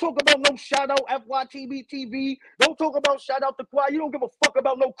 Don't talk about no shout out FYTB TV. Don't talk about shout out to Quad. You don't give a fuck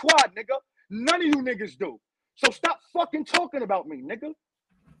about no Quad, nigga. None of you niggas do. So stop fucking talking about me, nigga.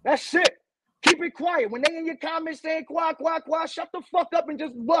 That's it. Keep it quiet. When they in your comments saying Quad, shut the fuck up and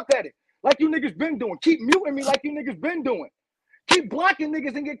just look at it. Like you niggas been doing. Keep muting me like you niggas been doing. Keep blocking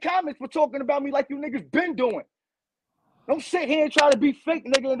niggas in your comments for talking about me like you niggas been doing. Don't sit here and try to be fake,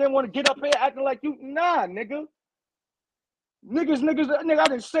 nigga, and then want to get up here acting like you. Nah, nigga. Nigga, I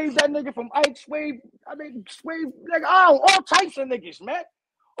done saved that nigga from Ike Swave. I mean, Swave, nigga, all types of niggas, man.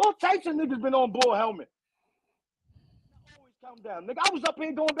 All types of niggas been on Boul helmet. Always calm down, nigga. I was up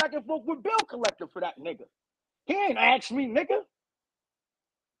here going back and forth with Bill Collector for that nigga. He ain't asked me, nigga.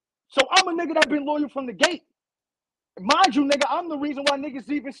 So I'm a nigga that been loyal from the gate. Mind you, nigga, I'm the reason why niggas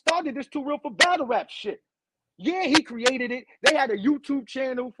even started this Too Real for Battle Rap shit. Yeah, he created it. They had a YouTube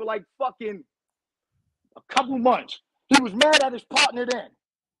channel for like fucking a couple months. He was mad at his partner then.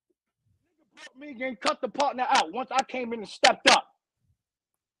 Nigga brought me and cut the partner out once I came in and stepped up.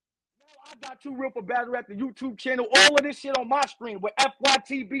 Now I got Too Real for Battle Rap, the YouTube channel, all of this shit on my screen with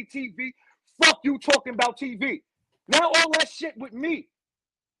FYTB TV. Fuck you talking about TV. Now all that shit with me.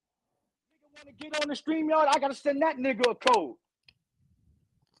 Nigga want to get on the StreamYard, I got to send that nigga a code.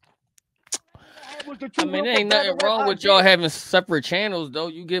 I mean, there ain't nothing wrong with y'all having separate channels, though.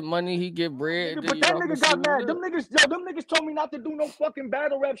 You get money, he get bread. Nigga, but that nigga got mad. Them niggas told me not to do no fucking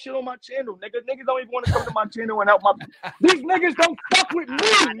battle rap shit on my channel, nigga. Niggas don't even want to come to my channel and help my. These niggas don't fuck with me,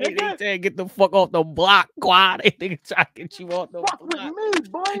 nigga. They get the fuck off the block, Quad. They niggas try to get you off the fuck block. With me,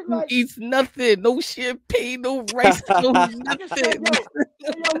 boy. Like, eats nothing, no champagne, no rice, no nothing.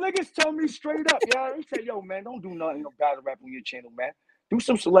 Yo, niggas tell me straight up, yo. They say, yo, man, don't do nothing, no battle rap on your channel, man. Do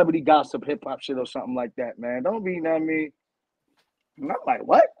some celebrity gossip, hip hop shit or something like that, man. Don't be, you know what I mean? And I'm like,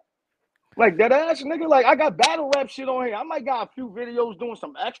 what? Like that ass nigga, like I got battle rap shit on here. I might got a few videos doing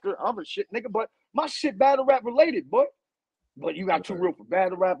some extra other shit, nigga, but my shit battle rap related, boy. But you got Too Real for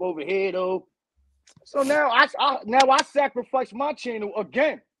Battle Rap over here, though. So now I sacrifice my channel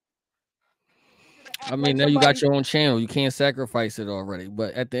again. I mean, now you got your own channel. You can't sacrifice it already.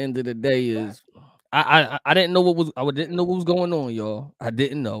 But at the end of the day, is I didn't know what was going on, y'all. I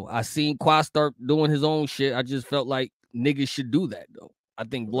didn't know. I seen Quad start doing his own shit. I just felt like niggas should do that though. I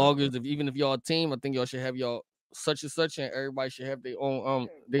think bloggers, even if y'all a team, I think y'all should have y'all such and such, and everybody should have their own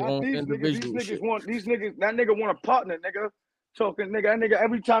individual these shit. That nigga want a partner, nigga. Talking, nigga, that nigga,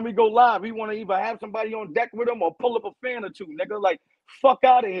 every time he go live, he want to either have somebody on deck with him or pull up a fan or two, nigga. Like, fuck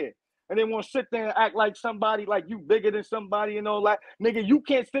out of here. And they want to sit there and act like somebody, like you bigger than somebody and all that. Nigga, you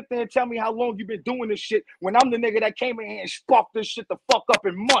can't sit there and tell me how long you been doing this shit when I'm the nigga that came in here and sparked this shit the fuck up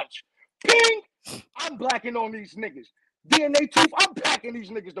in months. Ping! I'm blacking on these niggas. DNA Tooth, I'm packing these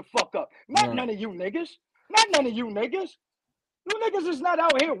niggas the fuck up. Not none of you niggas. Not none of you niggas. You niggas is not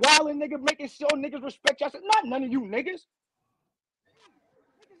out here wilding, nigga, making sure niggas respect y'all. Not none of you niggas.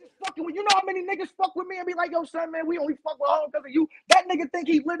 Fucking with, you know how many niggas fuck with me and be like, yo, son, man, we only fuck with Harlem because of you. That nigga think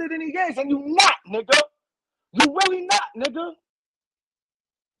he litter than he is, and you not, nigga. You really not, nigga.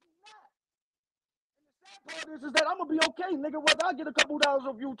 The sad part is that I'm gonna be okay, nigga, whether I get a couple dollars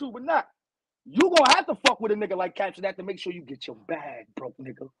off YouTube or not. You gonna have to fuck with a nigga like Capture that to make sure you get your bag, broke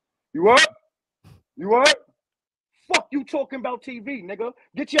nigga. You heard? You heard? Fuck you talking about TV, nigga.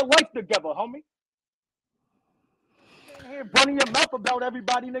 Get your life together, homie. Here running your mouth about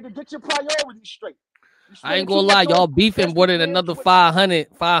everybody, nigga. Get your priorities straight. I ain't gonna lie, y'all beefing more than another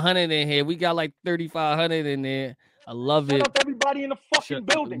 500 in here. We got like 3,500 in there. I love it. Everybody in the fucking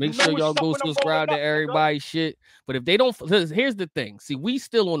building. Make sure y'all go subscribe to everybody's shit. But if they don't, here's the thing. See, we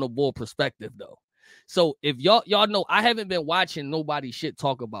still on the Boul Perspective though. So if y'all know, I haven't been watching nobody shit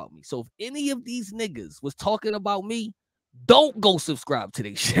talk about me. So if any of these niggas was talking about me, don't go subscribe to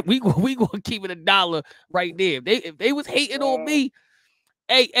this shit. We gonna keep it $1 right there. If they was hating on me,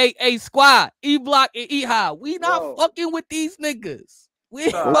 hey, squad, E-Block and E-High, we not fucking with these niggas. We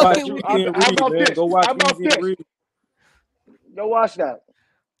ain't fucking with them. How about this? Go watch Eazy. Go watch that.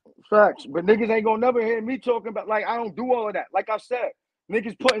 Facts. But niggas ain't gonna never hear me talking about, like, I don't do all of that. Like I said,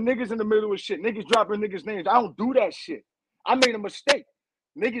 niggas putting niggas in the middle of shit. Niggas dropping niggas' names. I don't do that shit. I made a mistake.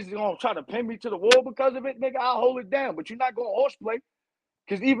 Niggas gonna try to pin me to the wall because of it, nigga. I'll hold it down. But you're not gonna horseplay.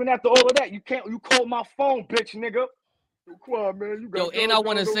 Because even after all of that, you call my phone, bitch, nigga. Quad, man, and I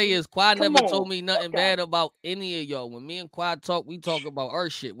want to say is Quad never told me nothing bad about any of y'all. When me and Quad talk, we talk about our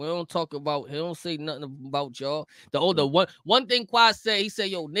shit. We don't talk about, he don't say nothing about y'all. One thing Quad said, he said,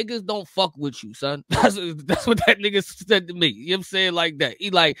 yo, niggas don't fuck with you, son. That's what that nigga said to me. You know what I'm saying? Like that.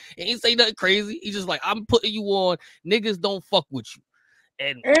 He ain't say nothing crazy. He just like, I'm putting you on. Niggas don't fuck with you.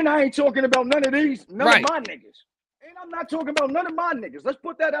 And I ain't talking about none of these, none of my niggas. And I'm not talking about none of my niggas. Let's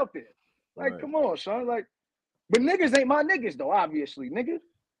put that out there. Like, come on, son. Like, but niggas ain't my niggas, though, obviously, nigga.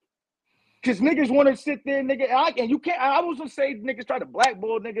 Because niggas want to sit there, nigga. I was going to say niggas try to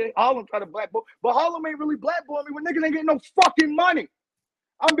blackball, nigga. Harlem try to blackball. But Harlem ain't really blackballing me when niggas ain't getting no fucking money.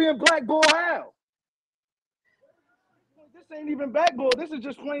 I'm being blackballed how? This ain't even blackball. This is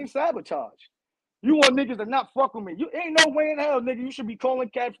just plain sabotage. You want niggas to not fuck with me. You ain't no way in hell, nigga. You should be calling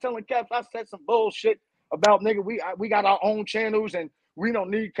Caps, telling Caps I said some bullshit about, nigga, we got our own channels and we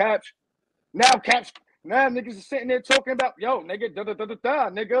don't need Caps. Now niggas are sitting there talking about, yo, nigga,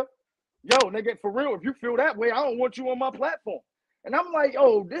 nigga. Yo, nigga, for real, if you feel that way, I don't want you on my platform. And I'm like,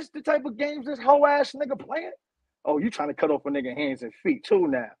 oh, this the type of games this whole ass nigga playing? Oh, you trying to cut off a nigga hands and feet too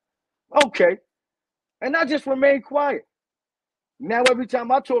now. Okay. And I just remain quiet. Now every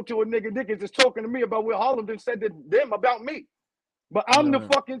time I talk to a nigga, niggas is talking to me about what Harlem done said to them about me. But I'm the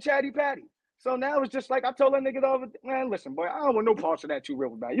fucking chatty patty. So now it's just like I told that nigga the other day, man, listen, boy, I don't want no parts of that you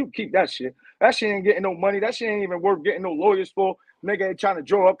real about. You keep that shit. That shit ain't getting no money. That shit ain't even worth getting no lawyers for. Nigga ain't trying to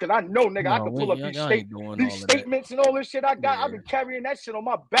draw up because I know, nigga, I can pull up these statements and all this shit I got. I've been carrying that shit on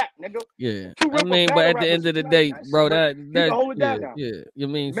my back, nigga. Yeah. I mean, but at the end of the day, bro, that hold it down now. Yeah. You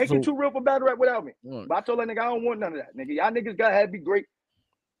mean make it too real for battle rap without me. But I told that nigga I don't want none of that, nigga. Y'all niggas gotta be great.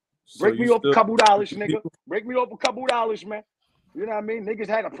 Break me off a couple dollars, nigga. Break me off a couple dollars, man. You know what I mean? Niggas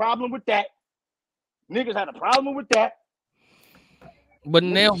had a problem with that. But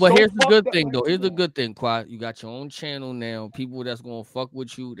now, here's the good thing, though. Here's the good thing, Quad. You got your own channel now. People that's gonna fuck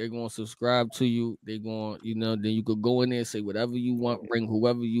with you, they're gonna subscribe to you. They're gonna, then you could go in there and say whatever you want, bring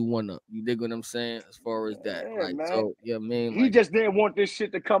whoever you wanna. You dig what I'm saying? As far as that, man. So yeah, man. He just didn't want this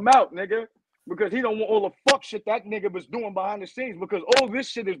shit to come out, nigga, because he don't want all the fuck shit that nigga was doing behind the scenes. Because all this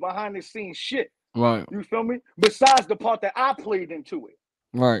shit is behind the scenes shit. Right. You feel me? Besides the part that I played into it.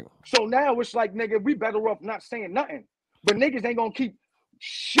 Right. So now it's like, nigga, we better off not saying nothing. But niggas ain't gonna keep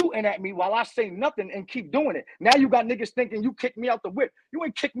shooting at me while I say nothing and keep doing it. Now you got niggas thinking you kicked me out the whip. You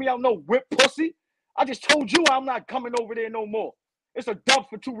ain't kicked me out no whip, pussy. I just told you I'm not coming over there no more. It's a dub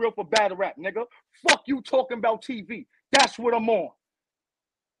for Too Real for Battle Rap, nigga. Fuck you talking about TV. That's what I'm on.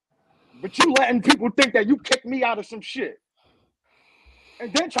 But you letting people think that you kicked me out of some shit.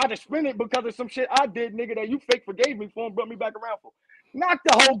 And then try to spin it because of some shit I did, nigga, that you fake forgave me for and brought me back around for. Knock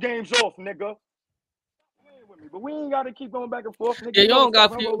the whole games off, nigga. But we ain't got to keep going back and forth. Nigga, Yeah, you don't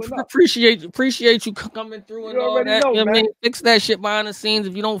got appreciate you coming through and all that. Know, you know man. I mean? Fix that shit behind the scenes.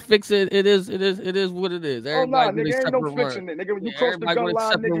 If you don't fix it, it is what it is. Everybody nigga, ain't no fixing it. Nigga, when you cross the gun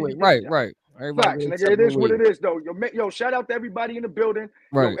line, nigga, right. Facts, nigga. It is what it is, though. Yo, shout out to everybody in the building.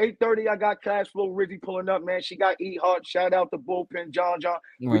 Right. Yo, 8:30, I got Cash Flow Rizzy pulling up, man. She got E Heart. Shout out to Bullpen John. Right.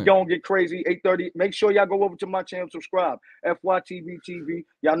 We gonna get crazy. 8:30. Make sure y'all go over to my channel, subscribe. FYTV TV.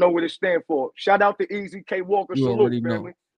 Y'all know what it stands for. Shout out to Eazy K Walker. You Salute, already family. know.